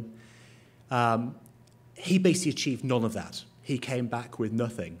Union. He basically achieved none of that. He came back with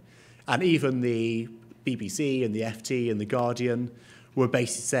nothing. And even the BBC and the FT and the Guardian were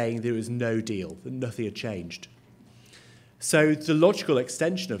basically saying there was no deal, that nothing had changed. So the logical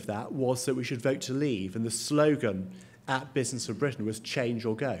extension of that was that we should vote to leave, and the slogan at Business for Britain was change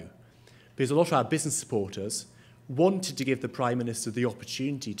or go. Because a lot of our business supporters wanted to give the Prime Minister the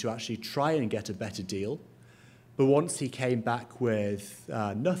opportunity to actually try and get a better deal, but once he came back with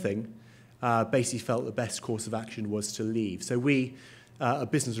nothing, basically felt the best course of action was to leave. So we,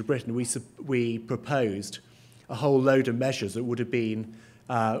 at Business for Britain, we proposed a whole load of measures that would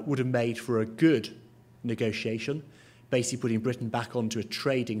have made for a good negotiation, basically putting Britain back onto a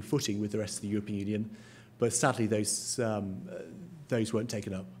trading footing with the rest of the European Union. But sadly, those weren't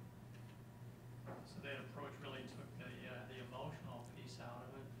taken up. So that approach really took the emotional piece out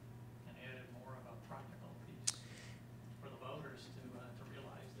of it and added more of a practical piece for the voters to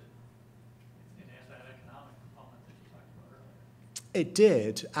realize that it has that economic component that you talked about earlier. It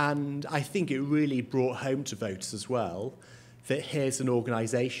did, and I think it really brought home to voters as well that here's an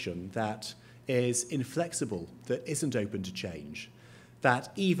organisation that is inflexible, that isn't open to change,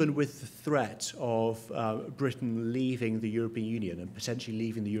 that even with the threat of Britain leaving the European Union and potentially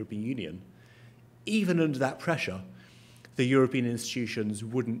leaving the European Union, even under that pressure, the European institutions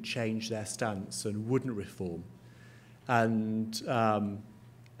wouldn't change their stance and wouldn't reform. And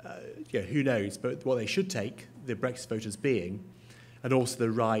who knows, but what they should take, the Brexit voters being, and also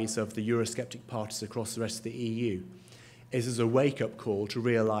the rise of the Eurosceptic parties across the rest of the EU, is as a wake-up call to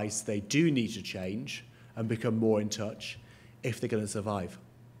realise they do need to change and become more in touch if they're going to survive.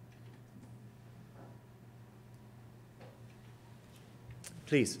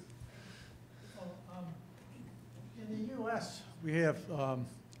 Please. Well, in the U.S., we have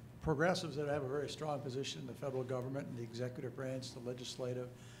progressives that have a very strong position in the federal government, in the executive branch, the legislative,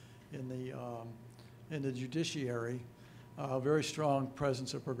 in the judiciary, very strong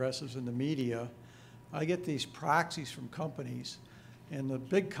presence of progressives in the media. I get these proxies from companies, and the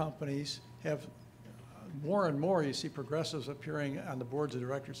big companies have more and more, you see progressives appearing on the boards of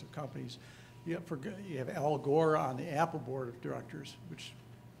directors of companies. You have Al Gore on the Apple board of directors, which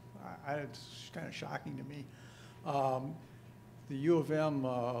it's kind of shocking to me. The U of M,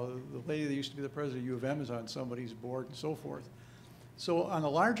 the lady that used to be the president of U of M is on somebody's board and so forth. So on the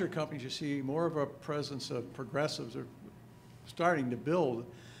larger companies, you see more of a presence of progressives are starting to build.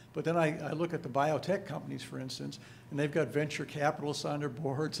 But then I look at the biotech companies, for instance, and they've got venture capitalists on their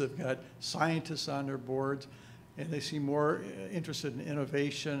boards, they've got scientists on their boards, and they seem more interested in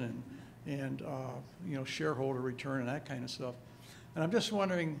innovation and shareholder return and that kind of stuff. And I'm just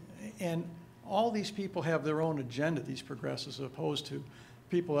wondering, and all these people have their own agenda, these progressives, as opposed to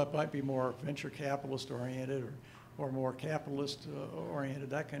people that might be more venture capitalist oriented or more capitalist oriented,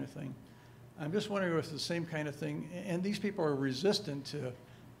 that kind of thing. I'm just wondering if it's the same kind of thing, and these people are resistant to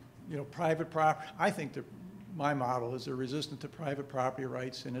private property. I think that my model is they're resistant to private property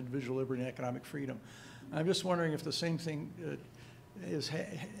rights and individual liberty and economic freedom. I'm just wondering if the same thing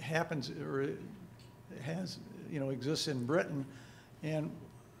happens or exists in Britain, and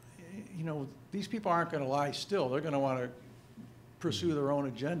these people aren't going to lie still. They're going to want to pursue their own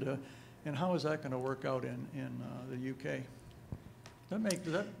agenda, and how is that going to work out in the UK?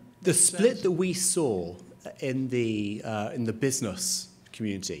 Does that the split sense? That we saw in the business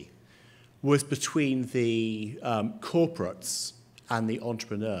community was between the corporates and the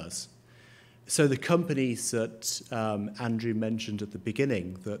entrepreneurs. So the companies that Andrew mentioned at the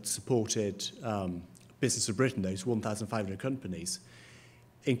beginning that supported Business of Britain, those 1,500 companies,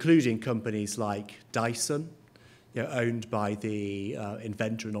 including companies like Dyson, owned by the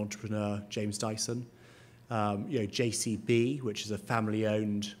inventor and entrepreneur James Dyson, JCB, which is a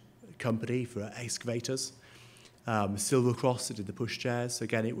family-owned company for excavators, Silvercross that did the pushchairs.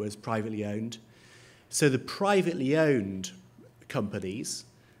 Again, it was privately owned. So the privately owned companies,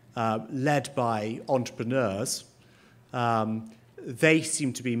 led by entrepreneurs, they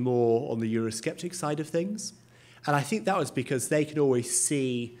seem to be more on the Eurosceptic side of things. And I think that was because they could always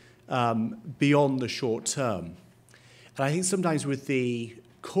see beyond the short term. And I think sometimes with the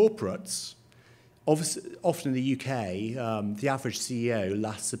corporates, often in the UK, the average CEO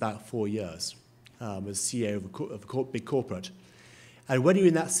lasts about 4 years. As CEO of a big corporate. And when you're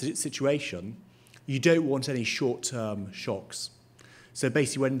in that situation, you don't want any short-term shocks. So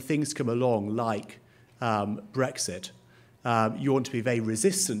basically when things come along like Brexit, you want to be very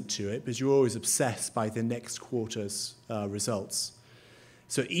resistant to it because you're always obsessed by the next quarter's results.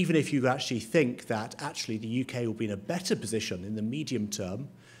 So even if you actually think that actually the UK will be in a better position in the medium term,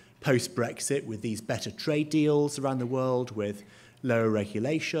 post-Brexit, with these better trade deals around the world, with lower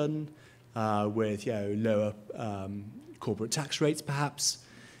regulation, with lower corporate tax rates perhaps,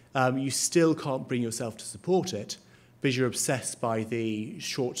 you still can't bring yourself to support it because you're obsessed by the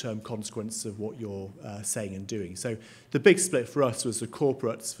short-term consequences of what you're saying and doing. So the big split for us was the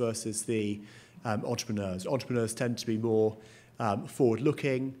corporates versus the entrepreneurs. Entrepreneurs tend to be more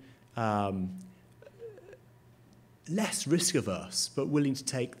forward-looking, less risk-averse, but willing to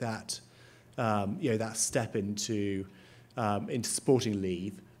take that, that step into supporting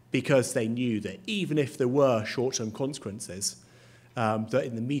leave because they knew that even if there were short-term consequences, that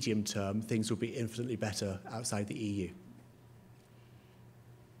in the medium term things would be infinitely better outside the EU.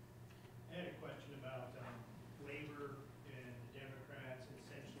 I had a question about labor and the Democrats, and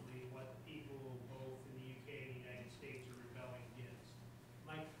essentially what people both in the UK and the United States are rebelling against.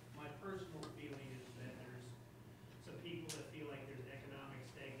 My personal feeling is that there's some people that feel like there's economic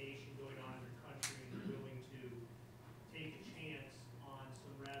stagnation going on in their country and they're willing to take a chance on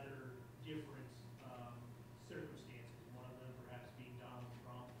some rather different circumstances. One of them perhaps being Donald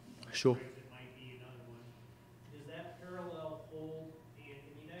Trump. Sure. Brexit might be another one. Does that parallel hold? And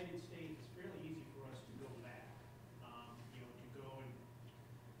in the United States, it's fairly easy for us to go back. To go and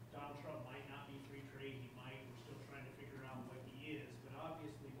Donald Trump might not be free trade. He might. We're still trying to figure out what he is. But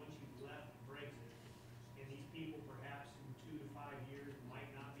obviously, once you've left Brexit, and these people perhaps in 2 to 5 years might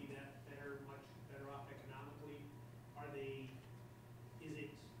not be much better off economically, is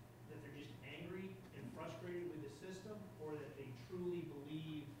it that they're just angry and frustrated with the system, or that they truly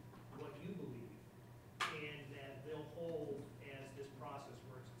believe what you believe, and that they'll hold as this process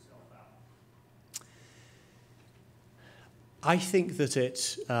works itself out? I think that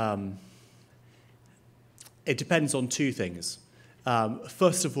it depends on two things.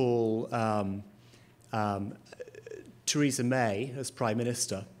 First of all, Theresa May, as Prime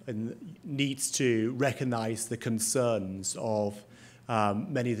Minister, needs to recognise the concerns of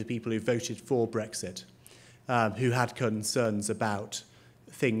many of the people who voted for Brexit, who had concerns about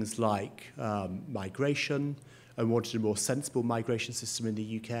things like migration and wanted a more sensible migration system in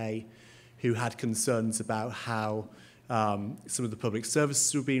the UK, who had concerns about how some of the public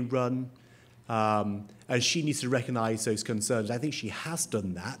services were being run, and she needs to recognise those concerns. I think she has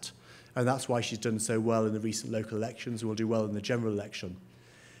done that, and that's why she's done so well in the recent local elections and will do well in the general election.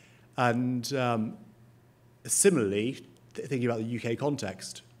 And similarly, thinking about the UK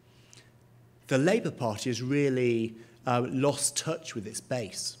context, the Labour Party has really lost touch with its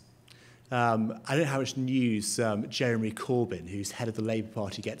base. I don't know how much news Jeremy Corbyn, who's head of the Labour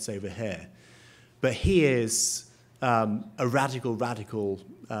Party, gets over here, but he is a radical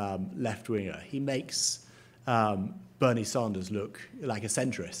left-winger. He makes Bernie Sanders look like a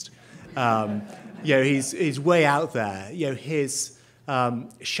centrist. He's way out there. His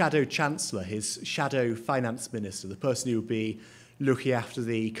shadow chancellor, his shadow finance minister, the person who would be looking after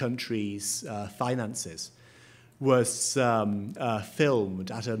the country's finances, was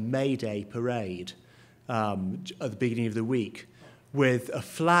filmed at a May Day parade at the beginning of the week with a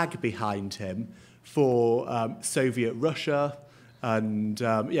flag behind him for Soviet Russia, and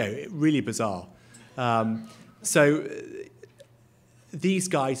really bizarre. So these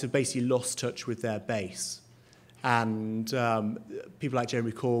guys have basically lost touch with their base, and people like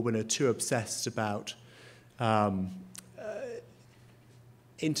Jeremy Corbyn are too obsessed about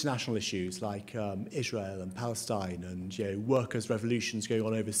international issues like Israel and Palestine and workers' revolutions going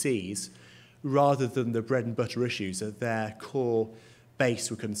on overseas, rather than the bread and butter issues that their core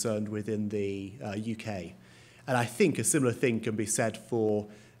base were concerned with in the UK. And I think a similar thing can be said for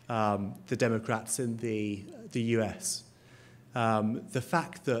the Democrats in the US. The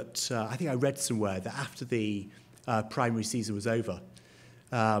fact that, I think I read somewhere that after the primary season was over,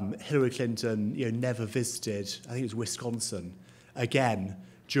 Hillary Clinton never visited, I think it was Wisconsin, again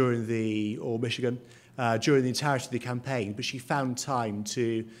or Michigan, during the entirety of the campaign, but she found time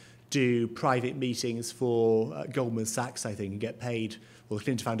to do private meetings for Goldman Sachs, I think, and get paid, or the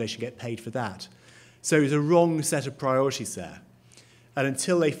Clinton Foundation get paid for that. So it was a wrong set of priorities there. And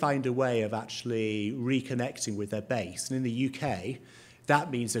until they find a way of actually reconnecting with their base, and in the UK,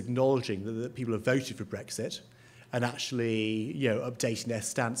 that means acknowledging that people have voted for Brexit and actually updating their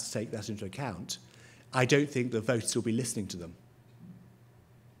stance to take that into account, I don't think the voters will be listening to them.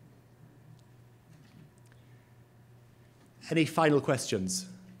 Any final questions?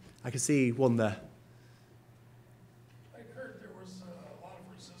 I can see one there. I heard there was a lot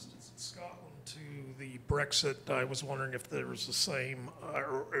of resistance in Scotland to the Brexit. I was wondering if there was the same,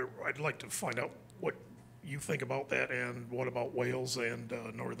 or I'd like to find out what you think about that, and what about Wales and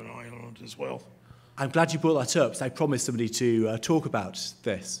Northern Ireland as well. I'm glad you brought that up, so I promised somebody to talk about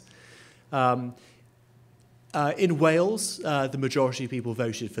this. In Wales, the majority of people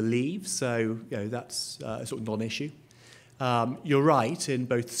voted for leave, so that's a sort of non-issue. You're right, in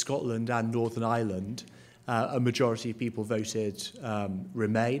both Scotland and Northern Ireland, a majority of people voted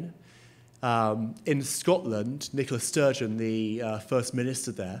Remain. In Scotland, Nicola Sturgeon, the First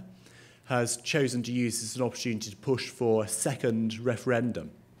Minister there, has chosen to use this as an opportunity to push for a second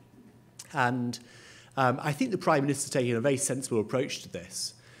referendum. And I think the Prime Minister is taking a very sensible approach to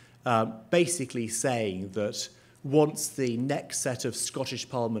this, basically saying that once the next set of Scottish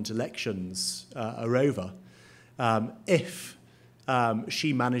Parliament elections are over, if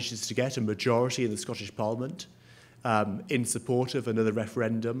she manages to get a majority in the Scottish Parliament in support of another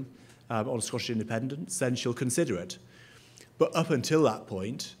referendum on Scottish independence, then she'll consider it. But up until that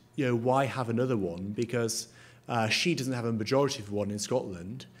point, why have another one? Because she doesn't have a majority for one in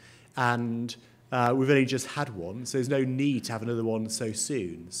Scotland, and we've only just had one, so there's no need to have another one so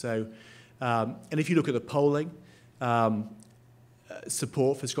soon. So, and if you look at the polling,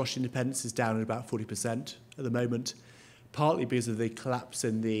 support for Scottish independence is down at about 40% at the moment, partly because of the collapse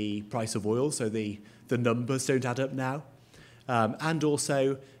in the price of oil, so the numbers don't add up now. And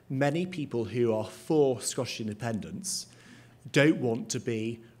also, many people who are for Scottish independence don't want to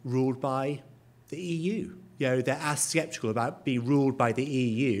be ruled by the EU. They're as sceptical about being ruled by the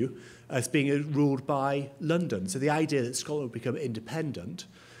EU as being ruled by London. So the idea that Scotland will become independent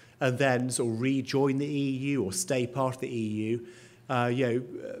and then sort of rejoin the EU or stay part of the EU,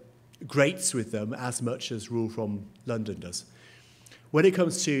 grates with them as much as rule from London does. When it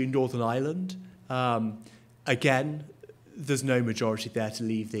comes to Northern Ireland, again, there's no majority there to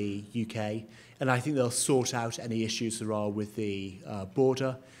leave the UK, and I think they'll sort out any issues there are with the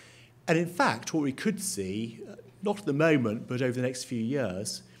border. And in fact, what we could see, not at the moment, but over the next few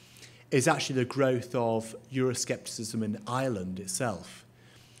years, is actually the growth of Euroscepticism in Ireland itself.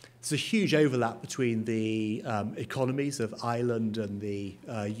 There's a huge overlap between the economies of Ireland and the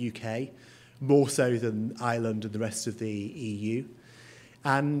UK, more so than Ireland and the rest of the EU.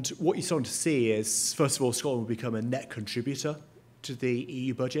 And what you're starting to see is, first of all, Scotland will become a net contributor to the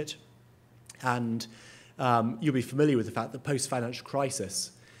EU budget. And you'll be familiar with the fact that post-financial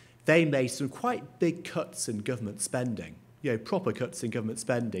crisis, they made some quite big cuts in government spending, proper cuts in government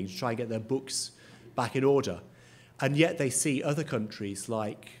spending to try and get their books back in order. And yet they see other countries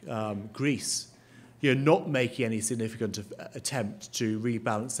like Greece, not making any significant attempt to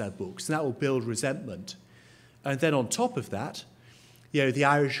rebalance their books. And that will build resentment. And then on top of that, the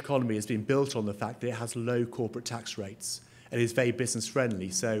Irish economy has been built on the fact that it has low corporate tax rates and is very business friendly.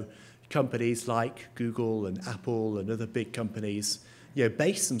 So companies like Google and Apple and other big companies,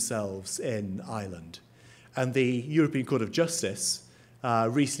 base themselves in Ireland. And the European Court of Justice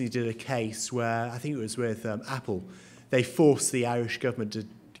recently did a case where, I think it was with Apple, they forced the Irish government to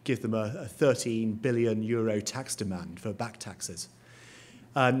give them a 13 billion euro tax demand for back taxes.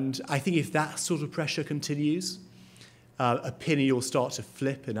 And I think if that sort of pressure continues, opinion will start to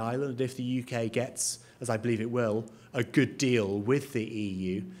flip in Ireland. If the UK gets, as I believe it will, a good deal with the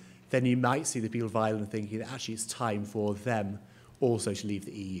EU, then you might see the people of Ireland thinking that actually it's time for them also to leave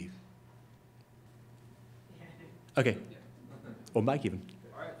the EU. Okay. Or Mike even.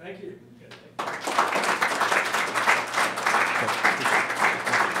 All right, thank you.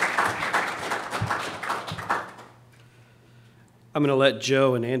 I'm going to let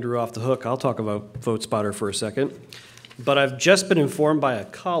Joe and Andrew off the hook. I'll talk about VoteSpotter for a second. But I've just been informed by a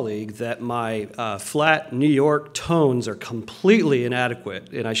colleague that my flat New York tones are completely inadequate,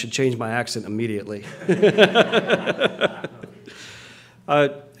 and I should change my accent immediately.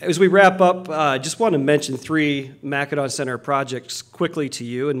 As we wrap up, I just want to mention 3 Mackinac Center projects quickly to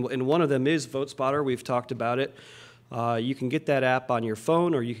you, and one of them is VoteSpotter. We've talked about it. You can get that app on your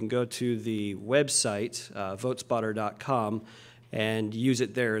phone, or you can go to the website, votespotter.com, and use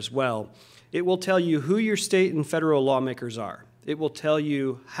it there as well. It will tell you who your state and federal lawmakers are. It will tell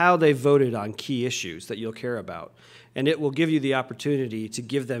you how they voted on key issues that you'll care about. And it will give you the opportunity to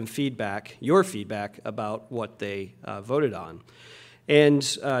give them feedback, your feedback, about what they voted on.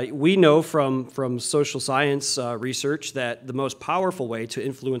 And we know from social science research that the most powerful way to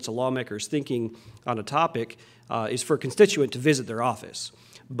influence a lawmaker's thinking on a topic is for a constituent to visit their office.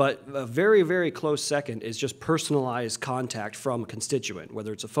 But a very, very close second is just personalized contact from a constituent,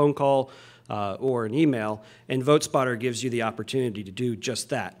 whether it's a phone call or an email, and VoteSpotter gives you the opportunity to do just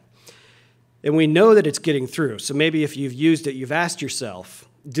that. And we know that it's getting through, so maybe if you've used it, you've asked yourself,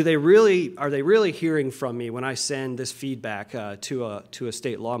 are they really hearing from me when I send this feedback to a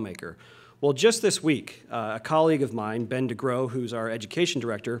state lawmaker? Well, just this week, a colleague of mine, Ben DeGrow, who's our education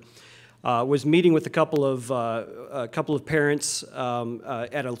director, was meeting with a couple of parents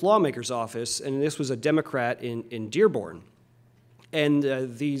at a lawmaker's office, and this was a Democrat in Dearborn. And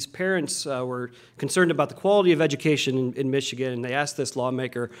these parents were concerned about the quality of education in Michigan, and they asked this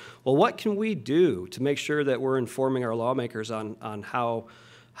lawmaker, well, what can we do to make sure that we're informing our lawmakers on how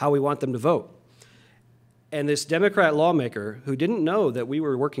we want them to vote? And this Democrat lawmaker, who didn't know that we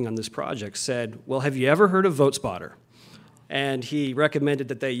were working on this project, said, well, have you ever heard of VoteSpotter? And he recommended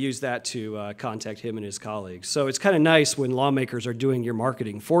that they use that to contact him and his colleagues. So it's kind of nice when lawmakers are doing your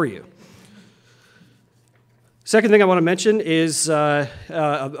marketing for you. Second thing I want to mention is a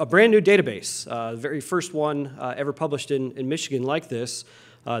brand new database, the very first one ever published in Michigan like this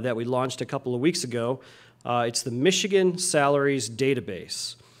that we launched a couple of weeks ago. It's the Michigan Salaries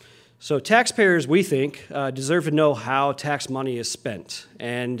Database. So taxpayers, we think, deserve to know how tax money is spent.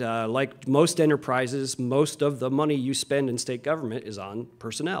 And like most enterprises, most of the money you spend in state government is on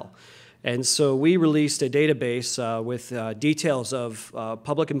personnel. And so we released a database with details of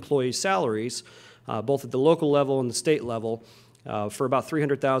public employees' salaries, both at the local level and the state level, for about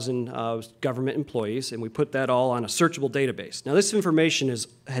 300,000 government employees, and we put that all on a searchable database. Now, this information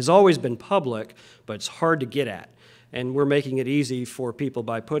has always been public, but it's hard to get at. And we're making it easy for people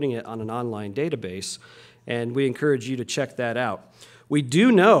by putting it on an online database, and we encourage you to check that out. We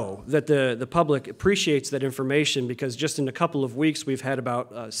do know that the public appreciates that information because just in a couple of weeks we've had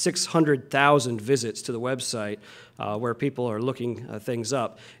about 600,000 visits to the website where people are looking things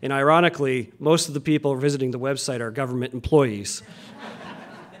up. And ironically, most of the people visiting the website are government employees.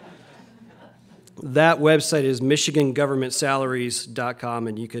 That website is michigangovernmentsalaries.com,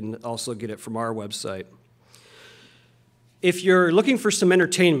 and you can also get it from our website. If you're looking for some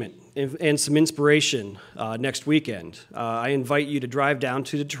entertainment and some inspiration next weekend, I invite you to drive down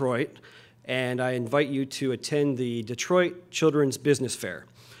to Detroit, and I invite you to attend the Detroit Children's Business Fair.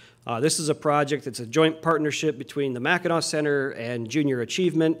 This is a project that's a joint partnership between the Mackinac Center and Junior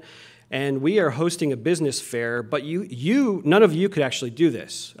Achievement, and we are hosting a business fair, but none of you could actually do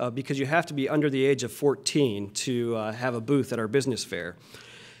this because you have to be under the age of 14 to have a booth at our business fair.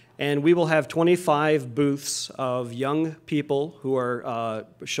 And we will have 25 booths of young people who are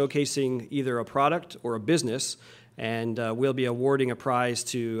showcasing either a product or a business, and we'll be awarding a prize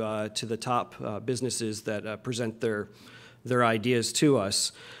to the top businesses that present their ideas to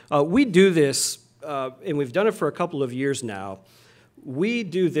us. We do this, and we've done it for a couple of years now. We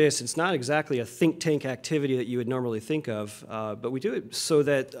do this, it's not exactly a think tank activity that you would normally think of, but we do it so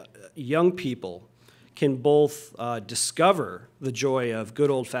that young people can both discover the joy of good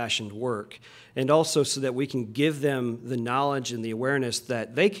old-fashioned work, and also so that we can give them the knowledge and the awareness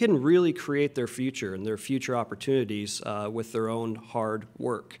that they can really create their future and their future opportunities with their own hard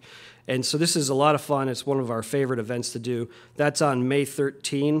work. And so this is a lot of fun. It's one of our favorite events to do. That's on May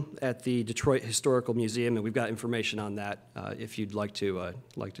 13 at the Detroit Historical Museum, and we've got information on that if you'd like to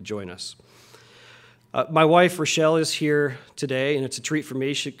join us. My wife, Rochelle, is here today, and it's a treat for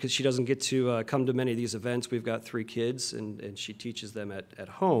me because she doesn't get to come to many of these events. We've got 3 kids, and she teaches them at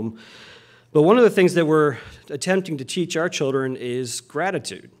home. But one of the things that we're attempting to teach our children is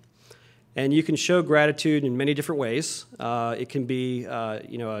gratitude. And you can show gratitude in many different ways. It can be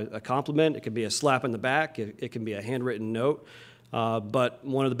a compliment. It can be a slap on the back. It can be a handwritten note. But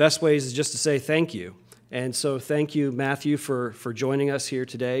one of the best ways is just to say thank you. And so thank you, Matthew, for joining us here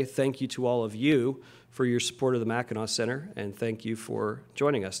today. Thank you to all of you for your support of the Mackinac Center, and thank you for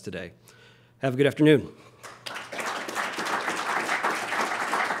joining us today. Have a good afternoon.